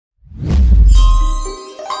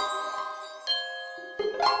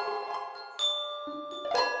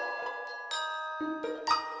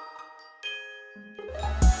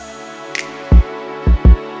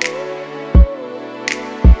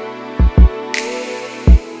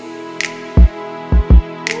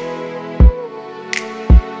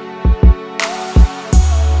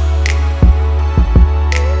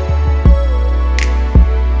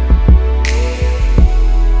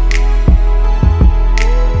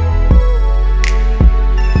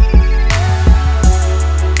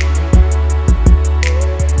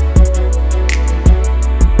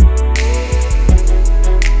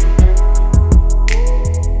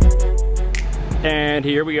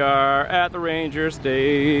are at the ranger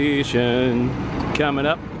station, coming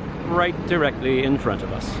up right directly in front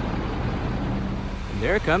of us. And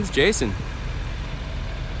there comes Jason.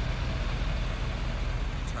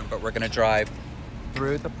 But we're gonna drive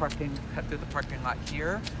through the parking, cut through the parking lot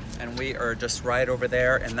here, and we are just right over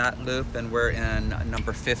there in that loop, and we're in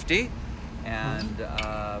number 50. And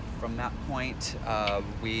from that point,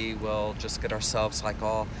 we will just get ourselves like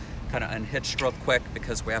all kind of unhitched real quick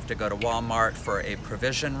because we have to go to Walmart for a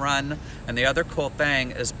provision run. And the other cool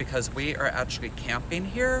thing is because we are actually camping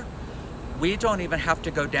here, we don't even have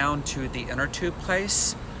to go down to the inner tube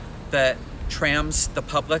place that trams the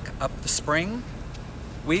public up the spring.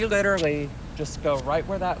 We literally just go right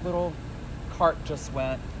where that little cart just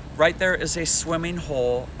went. Right there is a swimming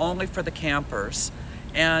hole only for the campers.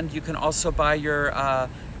 And you can also buy your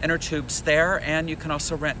inner tubes there, and you can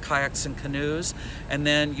also rent kayaks and canoes, and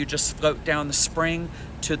then you just float down the spring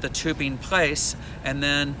to the tubing place, and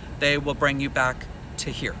then they will bring you back to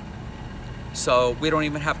here. So we don't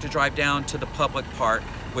even have to drive down to the public part,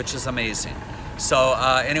 which is amazing. So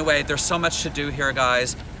anyway, there's so much to do here,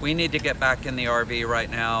 guys. We need to get back in the RV right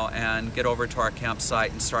now and get over to our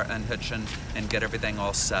campsite and start unhitching and get everything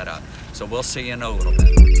all set up. So we'll see you in a little bit.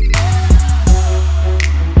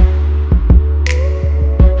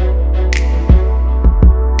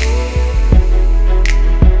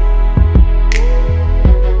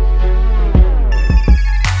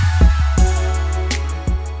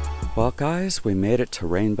 Well guys, we made it to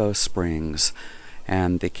Rainbow Springs,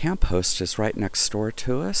 and the camp host is right next door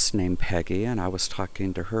to us, named Peggy, and I was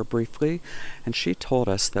talking to her briefly, and she told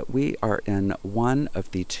us that we are in one of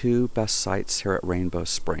the 2 best sites here at Rainbow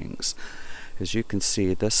Springs. As you can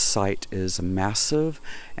see, this site is massive,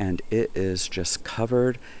 and it is just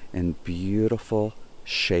covered in beautiful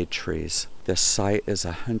shade trees. This site is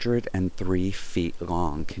 103 feet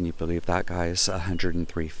long. Can you believe that, guys?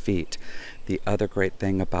 103 feet. The other great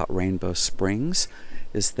thing about Rainbow Springs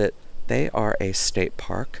is that they are a state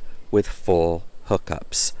park with full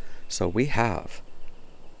hookups. So we have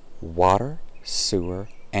water, sewer,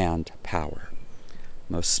 and power.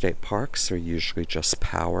 Most state parks are usually just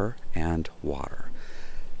power and water.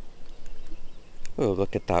 Oh,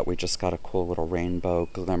 look at that. We just got a cool little rainbow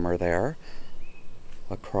glimmer there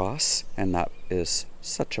across, and that is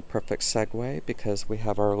such a perfect segue because we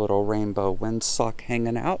have our little rainbow windsock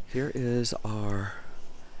hanging out. Here is our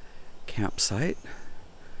campsite,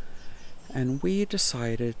 and we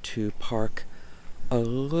decided to park a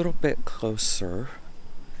little bit closer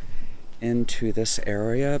into this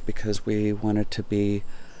area because we wanted to be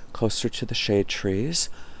closer to the shade trees.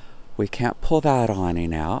 We can't pull that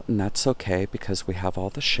awning out, and that's okay because we have all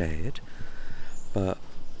the shade, but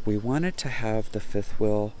we wanted to have the fifth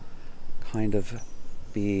wheel kind of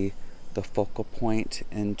be the focal point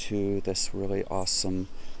into this really awesome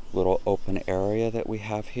little open area that we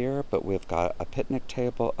have here. But we've got a picnic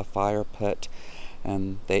table, a fire pit,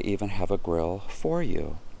 and they even have a grill for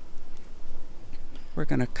you. We're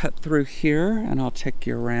going to cut through here, and I'll take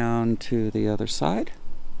you around to the other side.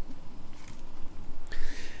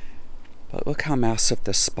 But look how massive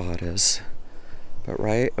this spot is. But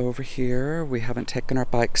right over here, we haven't taken our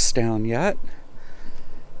bikes down yet.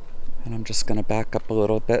 And I'm just going to back up a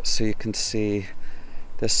little bit so you can see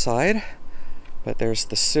this side. But there's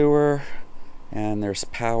the sewer, and there's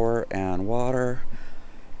power and water.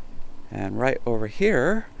 And right over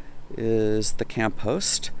here is the camp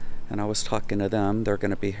host. And I was talking to them. They're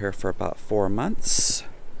going to be here for about 4 months.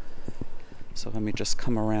 So let me just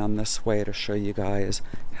come around this way to show you guys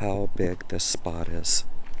how big this spot is.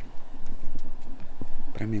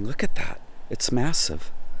 But I mean, look at that. It's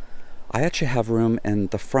massive. I actually have room in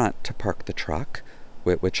the front to park the truck,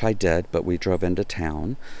 which I did, but we drove into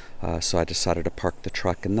town. So I decided to park the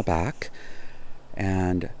truck in the back.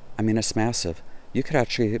 And I mean, it's massive. You could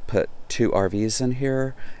actually put 2 RVs in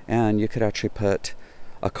here, and you could actually put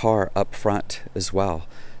a car up front as well.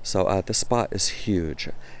 So the spot is huge,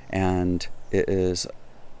 and it is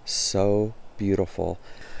so beautiful.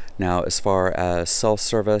 Now, as far as cell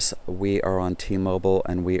service, we are on T-Mobile,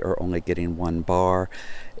 and we are only getting 1 bar.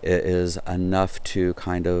 It is enough to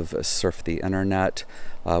kind of surf the internet.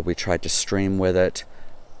 We tried to stream with it,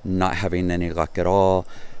 not having any luck at all,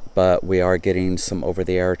 but we are getting some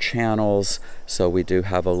over-the-air channels, so we do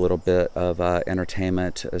have a little bit of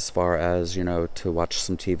entertainment as far as, you know, to watch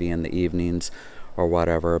some TV in the evenings or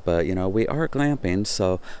whatever. But you know, we are glamping,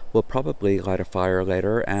 so we'll probably light a fire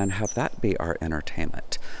later and have that be our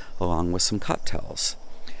entertainment, along with some cocktails.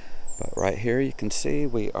 But right here you can see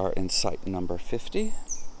we are in site number 50.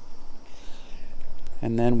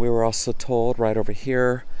 And then we were also told right over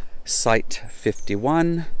here, site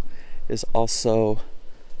 51 is also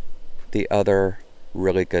the other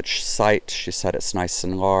really good site. She said it's nice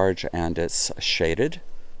and large and it's shaded.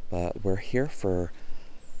 But we're here for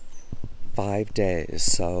 5 days,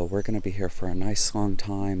 so we're going to be here for a nice long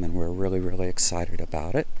time, and we're really excited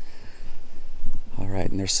about it. All right,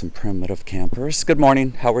 and there's some primitive campers. Good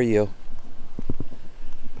morning, how are you?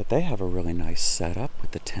 But they have a really nice setup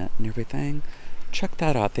with the tent and everything. Check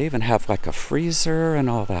that out. They even have like a freezer and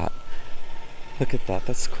all that. Look at that,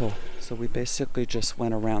 that's cool. So we basically just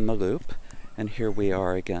went around the loop, and here we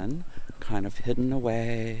are again, kind of hidden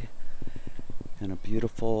away in a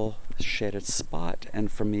beautiful shaded spot.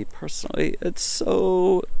 And for me personally, it's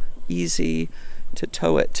so easy to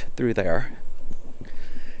tow it through there.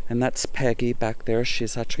 And that's Peggy back there.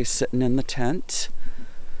 She's actually sitting in the tent.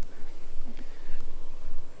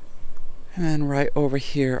 And then right over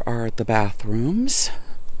here are the bathrooms.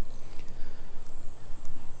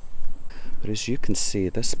 But as you can see,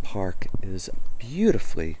 this park is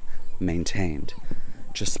beautifully maintained.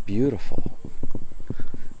 Just beautiful.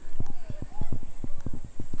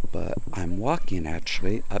 But I'm walking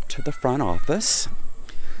actually up to the front office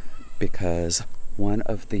because one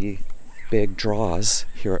of the big draws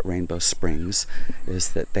here at Rainbow Springs is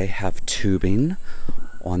that they have tubing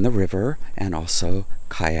on the river and also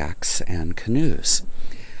kayaks and canoes.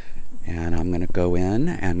 And I'm going to go in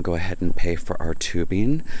and go ahead and pay for our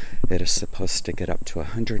tubing. It is supposed to get up to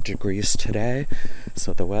 100 degrees today,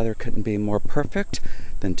 so the weather couldn't be more perfect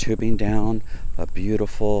than tubing down a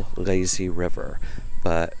beautiful lazy river.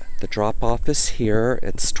 But the drop-off is here.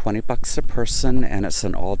 It's $20 a person, and it's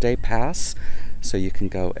an all-day pass, so you can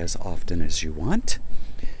go as often as you want.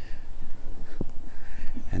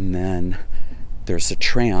 And then there's a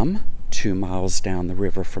tram 2 miles down the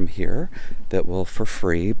river from here that will, for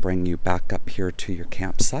free, bring you back up here to your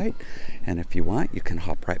campsite. And if you want, you can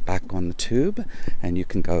hop right back on the tube, and you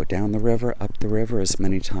can go down the river, up the river as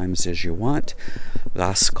many times as you want.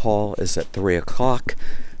 Last call is at 3 o'clock.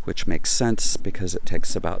 Which makes sense because it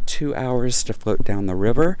takes about 2 hours to float down the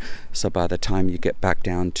river. So by the time you get back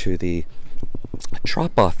down to the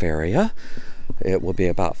drop-off area, it will be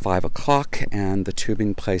about 5 o'clock, and the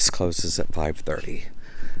tubing place closes at 5:30.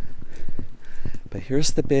 But here's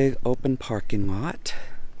the big open parking lot.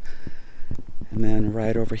 And then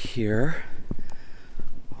right over here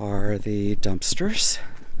are the dumpsters.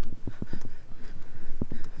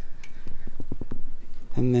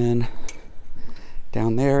 And then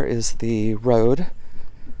down there is the road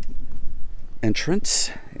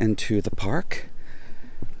entrance into the park.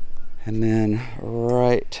 And then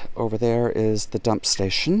right over there is the dump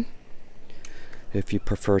station, if you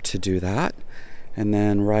prefer to do that. And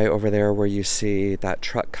then right over there where you see that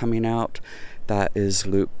truck coming out, that is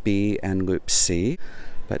Loop B and Loop C.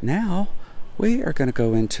 But now we are going to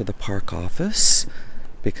go into the park office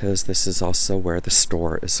because this is also where the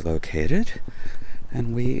store is located.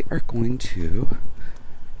 And we are going to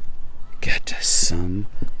get some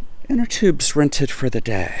inner tubes rented for the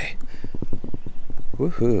day.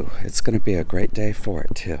 Woohoo, it's going to be a great day for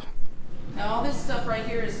it too. Now all this stuff right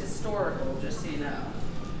here is historical, just so you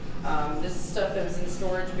know. This is stuff that was in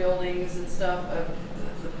storage buildings and stuff of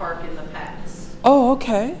the park in the past. Oh,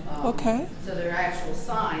 okay, okay. So there are actual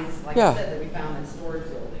signs, like Yeah. I said, that we found in storage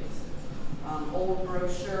buildings. Old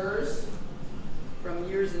brochures from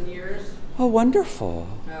years and years. Oh, wonderful.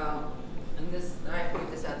 And this, I point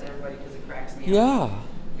this out to everybody because it cracks me up. Yeah.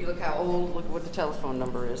 If you look how old, look what the telephone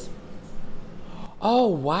number is. Oh,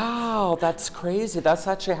 wow, that's crazy. That's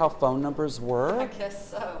actually how phone numbers I work?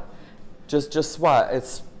 guess so. Just what?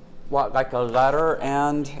 It's what, like a letter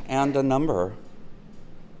and a number?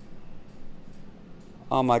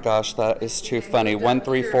 Oh my gosh, that is too funny.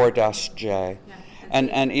 134-J. Yeah.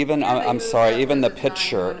 And even, I'm sorry, even the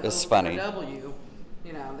picture is funny.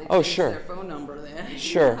 You know, they Oh, changed sure. their phone number then.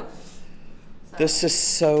 Sure. So, This is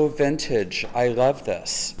so vintage. I love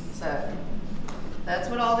this. so that's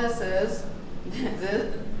what all this is.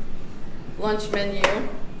 The lunch menu.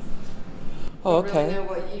 Oh, Don't really okay. know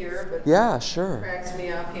what year, but Yeah, sure. cracks me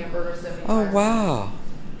up. Hamburger 75. Oh, wow.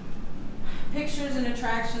 Pictures and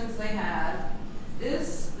attractions they had.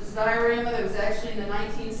 This diorama that was actually in the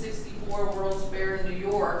 1964 World's Fair in New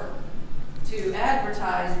York to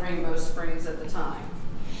advertise Rainbow Springs at the time.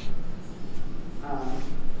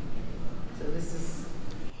 So this is.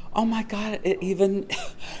 Oh my God,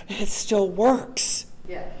 it still works.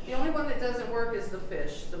 Yeah. The only one that doesn't work is the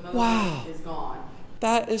fish. The motor Wow. is gone.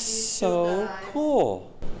 That is still so dies.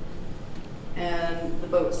 cool. And the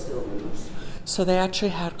boat still moves. So they actually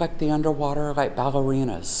had like the underwater like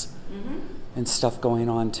ballerinas and stuff going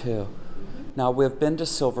on too. Now we've been to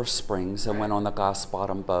Silver Springs and went on the glass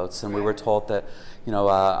bottom boats, and we were told that, you know,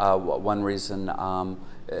 one reason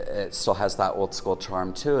it still has that old school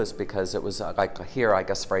charm too, is because it was like here, I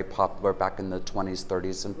guess, very popular back in the 20s,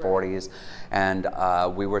 30s, and 40s. And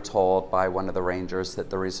we were told by one of the rangers that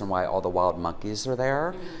the reason why all the wild monkeys are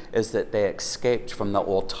there is that they escaped from the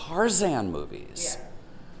old Tarzan movies. Yeah.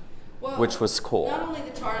 Well, which was cool. Not only the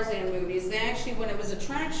Tarzan movies, they actually, when it was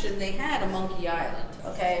attraction, they had a monkey island,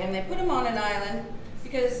 okay? And they put them on an island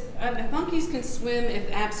because monkeys can swim if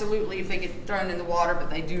they get thrown in the water, but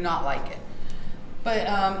they do not like it. But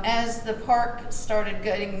as the park started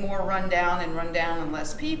getting more run down and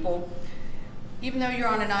less people, even though you're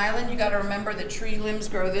on an island, you got to remember that tree limbs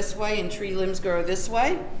grow this way and tree limbs grow this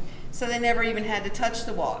way. So they never even had to touch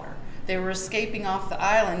the water. They were escaping off the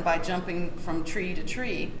island by jumping from tree to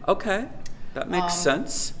tree. Okay, that makes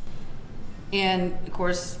sense. And of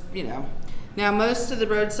course, you know, now most of the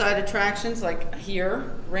roadside attractions, like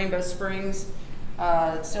here, Rainbow Springs,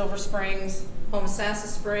 Silver Springs, Homosassa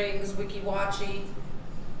Springs, Weeki Wachee,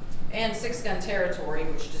 and Six Gun Territory,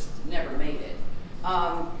 which just never made it,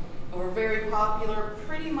 were very popular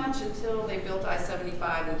pretty much until they built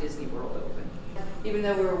I-75 and Disney World opened. Even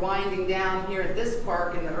though we were winding down here at this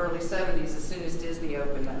park in the early 70s, as soon as Disney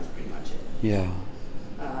opened, that was pretty much it. Yeah.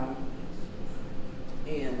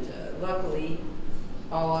 Luckily,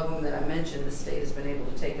 all of them that I mentioned, the state has been able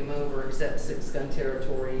to take them over, except Six Gun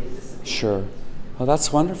Territory and disappeared. Sure. Well,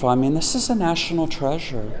 that's wonderful. I mean, this is a national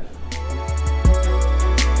treasure.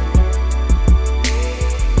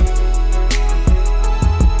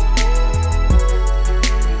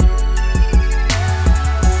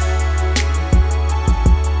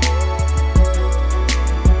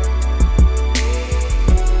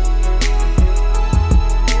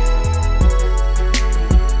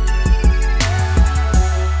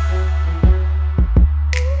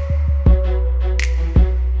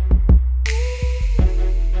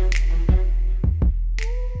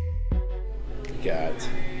 Yeah.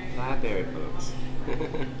 Blackberry books.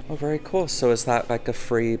 Oh, very cool. So is that like a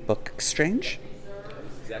free book exchange?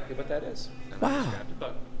 That's exactly what that is. Wow.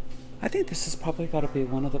 I think this has probably got to be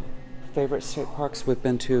one of the favorite state parks we've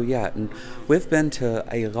been to yet. And we've been to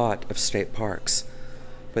a lot of state parks.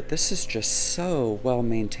 But this is just so well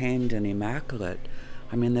maintained and immaculate.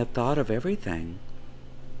 I mean, they've thought of everything.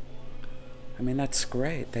 I mean, that's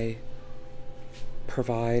great. They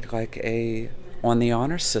provide like on the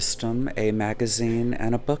honor system, a magazine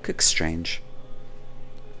and a book exchange.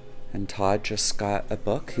 And Todd just got a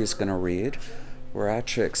book he's going to read. We're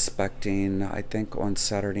actually expecting, I think on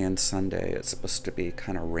Saturday and Sunday, it's supposed to be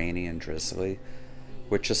kind of rainy and drizzly,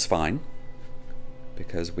 which is fine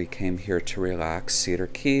because we came here to relax. Cedar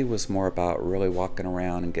Key was more about really walking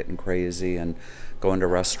around and getting crazy and going to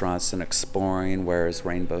restaurants and exploring, whereas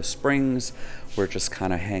Rainbow Springs, we're just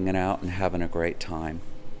kind of hanging out and having a great time.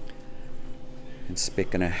 And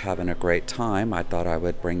speaking of having a great time, I thought I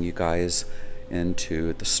would bring you guys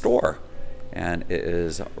into the store. And it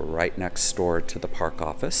is right next door to the park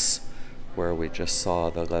office where we just saw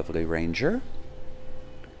the lovely ranger.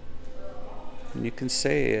 And you can see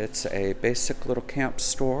it's a basic little camp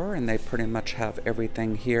store and they pretty much have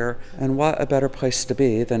everything here. And what a better place to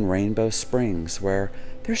be than Rainbow Springs, where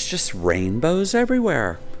there's just rainbows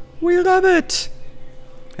everywhere. We love it!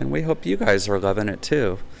 And we hope you guys are loving it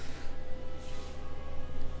too.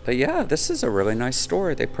 But yeah, this is a really nice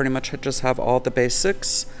store. They pretty much just have all the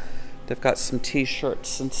basics. They've got some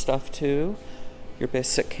t-shirts and stuff too. Your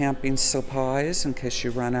basic camping supplies in case you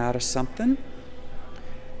run out of something.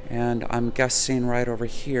 And I'm guessing right over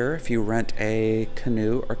here, if you rent a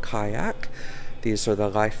canoe or kayak, these are the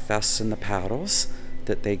life vests and the paddles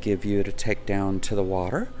that they give you to take down to the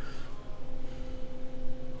water.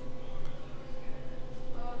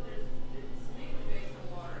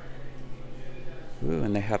 Ooh,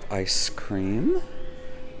 and they have ice cream.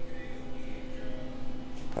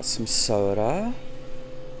 Got some soda.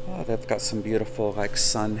 Oh, they've got some beautiful like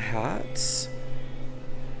sun hats.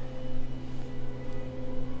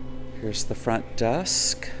 Here's the front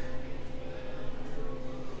desk.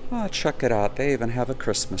 Oh, check it out. They even have a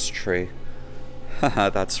Christmas tree.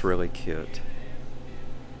 Haha, that's really cute.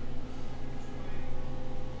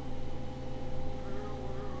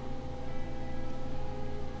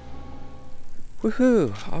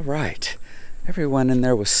 Woohoo! All right. Everyone in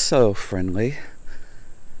there was so friendly.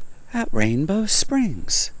 At Rainbow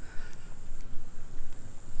Springs.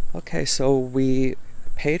 Okay, so we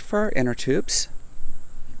paid for our inner tubes.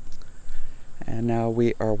 And now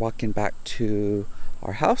we are walking back to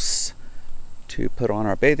our house to put on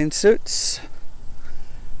our bathing suits.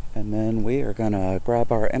 And then we are gonna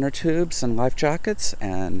grab our inner tubes and life jackets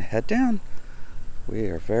and head down. We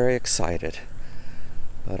are very excited.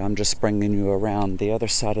 But I'm just bringing you around the other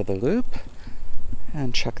side of the loop.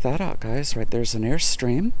 And check that out, guys. Right there's an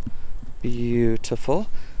Airstream. Beautiful.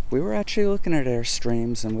 We were actually looking at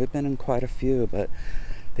Airstreams, and we've been in quite a few, but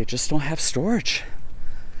they just don't have storage.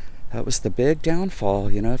 That was the big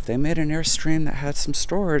downfall. You know, if they made an Airstream that had some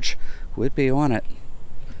storage, we'd be on it.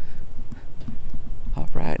 All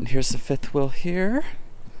right, and here's the fifth wheel here.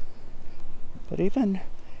 But even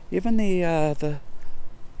the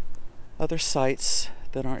other sites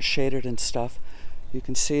that aren't shaded and stuff, you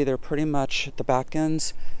can see they're pretty much at the back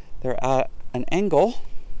ends. They're at an angle,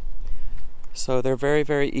 so they're very,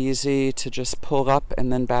 very easy to just pull up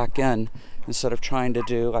and then back in instead of trying to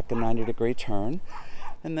do like a 90-degree turn.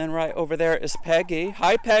 And then right over there is Peggy.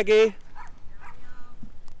 Hi, Peggy.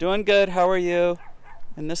 Doing good. How are you?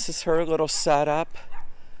 And this is her little setup.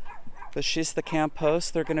 But she's the camp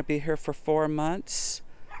host. They're going to be here for 4 months.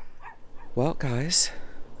 Well, guys,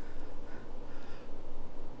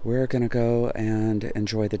 we're going to go and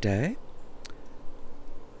enjoy the day.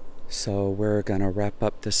 So we're going to wrap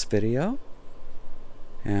up this video.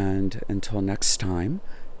 And until next time,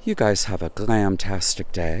 you guys have a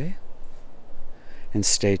glamtastic day. And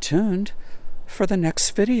stay tuned for the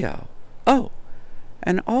next video. Oh,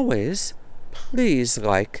 and always, please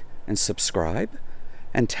like and subscribe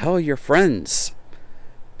and tell your friends,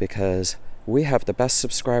 because we have the best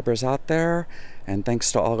subscribers out there, and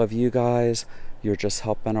thanks to all of you guys, you're just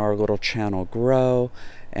helping our little channel grow,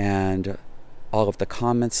 and all of the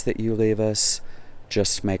comments that you leave us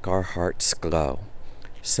just make our hearts glow.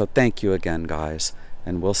 So thank you again, guys,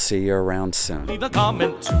 and we'll see you around soon. Leave a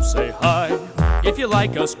comment to say hi. If you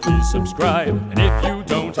like us, please subscribe. And if you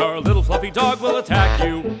don't, our little fluffy dog will attack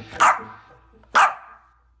you.